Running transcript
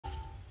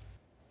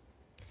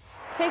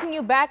Taking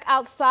you back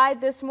outside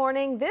this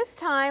morning, this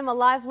time a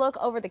live look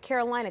over the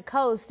Carolina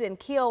coast in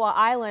Kiowa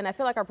Island. I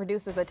feel like our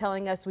producers are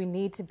telling us we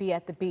need to be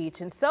at the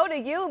beach, and so do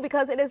you,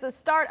 because it is the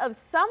start of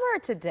summer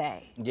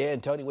today. Yeah,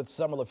 and Tony, with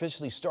summer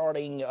officially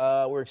starting,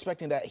 we're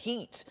expecting that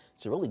heat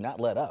to really not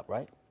let up,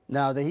 right?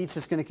 No, the heat's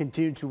just going to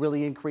continue to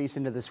really increase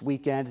into this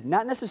weekend.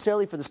 Not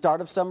necessarily for the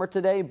start of summer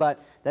today, but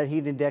that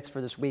heat index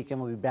for this weekend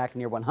will be back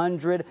near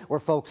 100. We're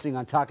focusing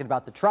on talking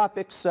about the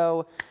tropics,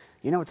 so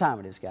you know what time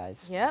it is,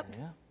 guys. Yep.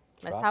 Yeah.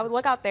 That's how we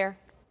look out there.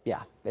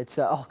 Yeah, it's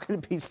all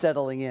going to be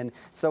settling in.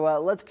 So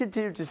let's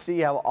continue to see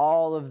how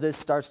all of this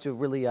starts to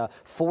really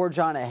forge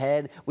on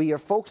ahead. We are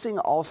focusing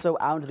also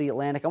out into the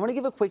Atlantic. I want to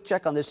give a quick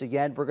check on this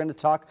again. We're going to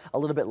talk a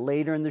little bit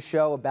later in the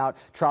show about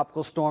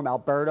Tropical Storm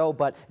Alberto.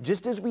 But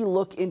just as we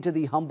look into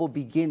the humble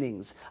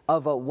beginnings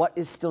of what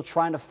is still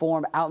trying to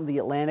form out in the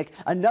Atlantic,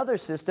 another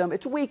system,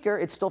 it's weaker.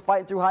 It's still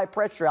fighting through high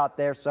pressure out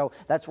there. So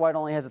that's why it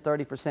only has a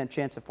 30%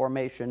 chance of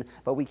formation.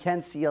 But we can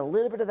see a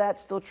little bit of that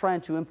still trying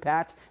to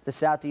impact the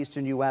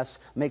southeastern U.S.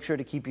 Make sure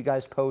to keep you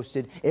guys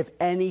posted if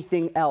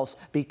anything else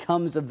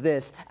becomes of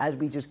this as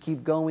we just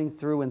keep going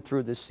through and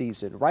through this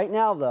season. Right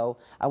now, though,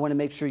 I want to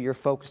make sure you're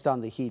focused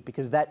on the heat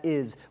because that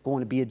is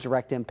going to be a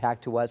direct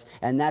impact to us,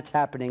 and that's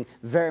happening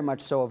very much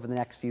so over the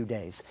next few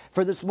days.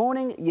 For this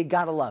morning, you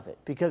got to love it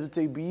because it's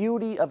a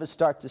beauty of a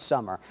start to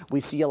summer. We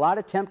see a lot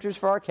of temperatures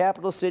for our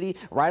capital city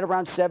right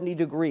around 70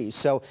 degrees.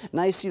 So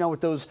nice, you know, with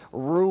those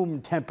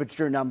room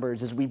temperature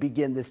numbers as we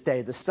begin this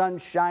day. The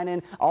sun's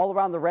shining all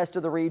around the rest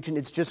of the region.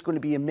 It's just going to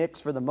be a mix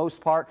for the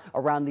most part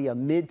around the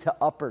mid to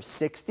upper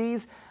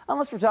 60s.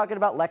 Unless we're talking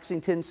about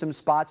Lexington, some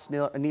spots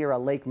near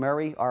Lake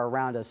Murray are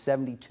around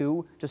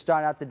 72 to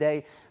start out the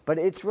day. But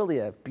it's really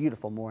a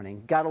beautiful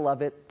morning. Gotta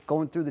love it.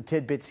 Going through the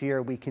tidbits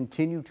here, we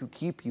continue to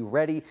keep you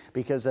ready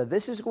because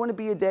this is going to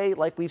be a day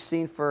like we've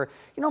seen for,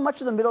 you know, much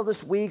of the middle of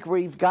this week where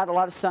you've got a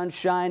lot of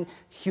sunshine,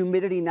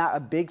 humidity not a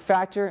big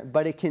factor,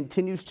 but it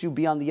continues to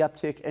be on the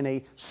uptick in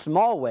a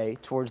small way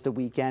towards the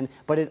weekend,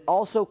 but it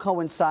also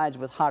coincides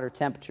with hotter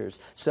temperatures.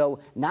 So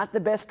not the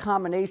best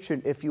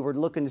combination if you were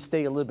looking to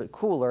stay a little bit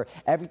cooler.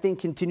 Everything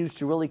continues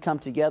to really come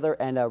together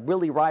and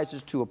really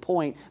rises to a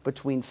point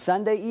between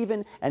Sunday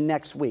even and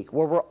next week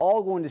where we're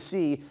all going to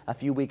see a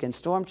few weekend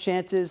storm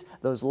chances.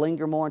 Those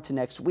linger more into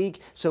next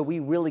week, so we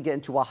really get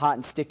into a hot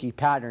and sticky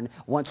pattern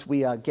once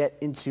we get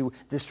into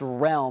this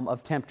realm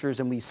of temperatures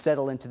and we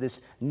settle into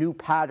this new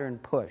pattern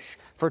push.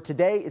 For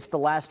today, it's the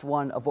last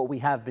one of what we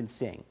have been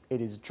seeing.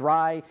 It is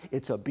dry.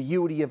 It's a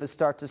beauty of a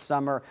start to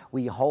summer.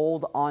 We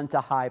hold on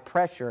to high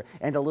pressure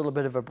and a little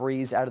bit of a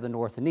breeze out of the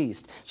north and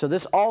east. So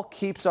this all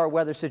keeps our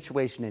weather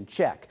situation in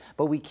check,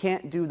 but we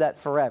can't do that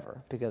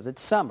forever because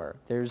it's summer.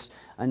 There's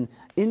an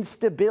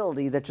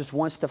instability that just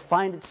wants to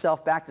find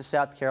itself back to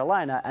South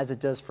Carolina as it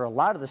does for a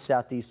lot of the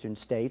southeastern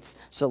states.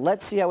 So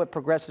let's see how it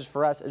progresses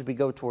for us as we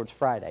go towards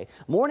Friday.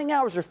 Morning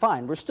hours are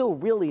fine. We're still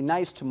really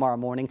nice tomorrow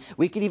morning.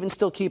 We could even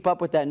still keep up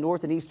with that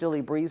north and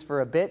easterly breeze for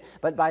a bit,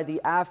 but by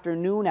the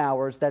afternoon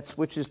hours, that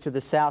switches to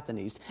the south and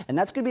east. And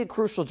that's going to be a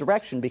crucial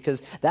direction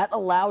because that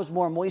allows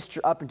more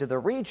moisture up into the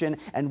region.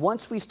 And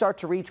once we start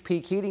to reach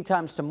peak heating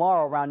times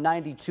tomorrow around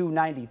 92,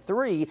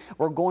 93,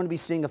 we're going to be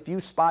seeing a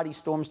few spotty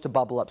storms to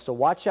bubble up. So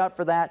watch out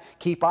for that.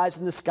 Keep eyes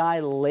in the sky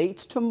late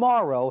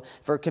tomorrow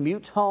for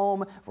commutes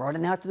home,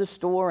 running out to the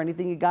store,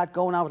 anything you got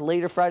going on with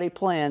later Friday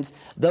plans.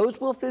 Those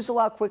will fizzle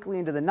out quickly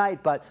into the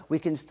night, but we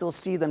can still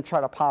see them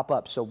try to pop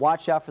up. So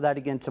watch out for that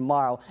again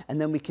tomorrow.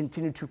 And then we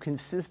continue to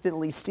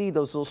consistently see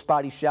those little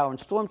spotty shower and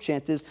storm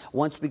chances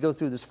once we go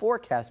through this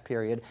forecast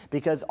period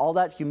because all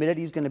that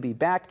humidity is going to be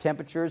back.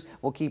 Temperatures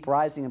will keep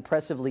rising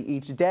impressively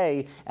each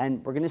day,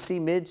 and we're going to see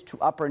mid to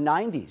upper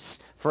 90s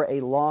for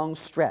a long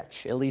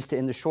stretch, at least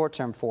in the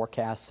short-term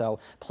forecast. So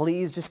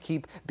please just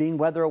keep being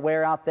weather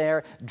aware out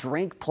there.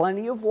 Drink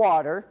plenty of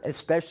water,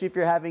 especially if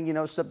you're having, you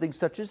know, something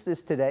such as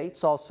this today.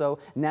 It's also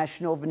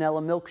National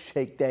Vanilla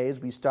Milkshake Day as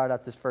we start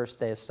out this first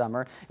day of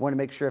summer. You want to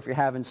make sure if you're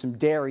having some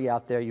dairy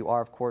out there, you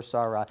are, of course,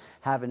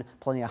 having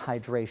plenty of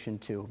hydration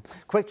too.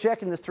 Quick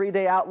check in this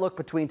 3-day outlook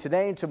between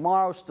today and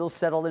tomorrow. Still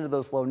settled into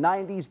those low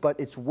 90s, but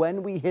it's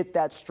when we hit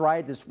that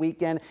stride this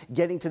weekend,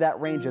 getting to that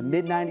range of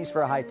mid-90s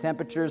for high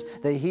temperatures.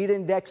 The heat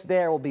index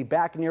there will be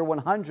back near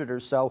 100 or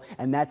so,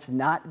 and that's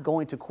not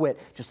going to quit.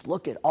 Just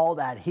look at all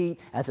that heat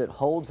as it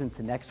holds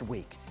into next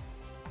week.